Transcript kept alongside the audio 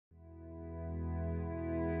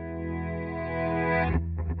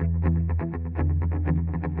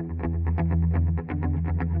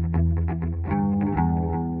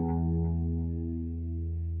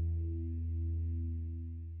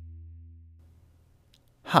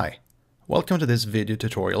Hi, welcome to this video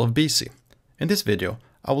tutorial of BEASI. In this video,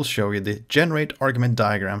 I will show you the Generate Argument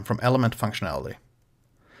Diagram from Element functionality.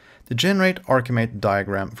 The Generate Argument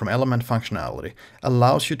Diagram from Element functionality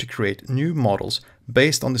allows you to create new models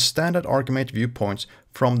based on the standard ArchiMate viewpoints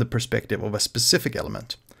from the perspective of a specific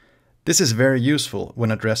element. This is very useful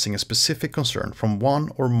when addressing a specific concern from one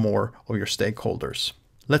or more of your stakeholders.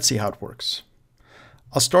 Let's see how it works.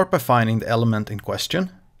 I'll start by finding the element in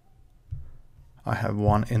question. I have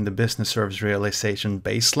one in the business service realization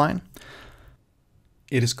baseline.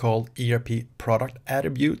 It is called ERP product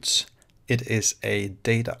attributes. It is a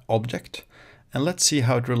data object. And let's see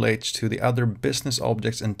how it relates to the other business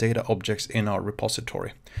objects and data objects in our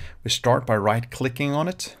repository. We start by right-clicking on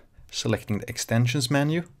it, selecting the extensions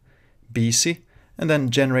menu, BEASI, and then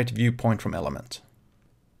generate viewpoint from element.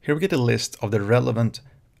 Here we get a list of the relevant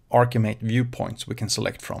ArchiMate viewpoints we can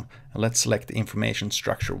select from. And let's select the information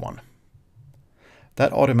structure one.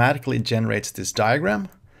 That automatically generates this diagram.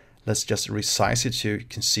 Let's just resize it so you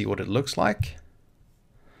can see what it looks like.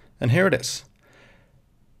 And here it is.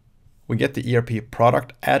 We get the ERP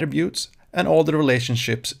product attributes and all the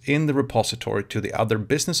relationships in the repository to the other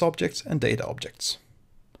business objects and data objects.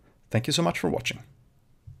 Thank you so much for watching.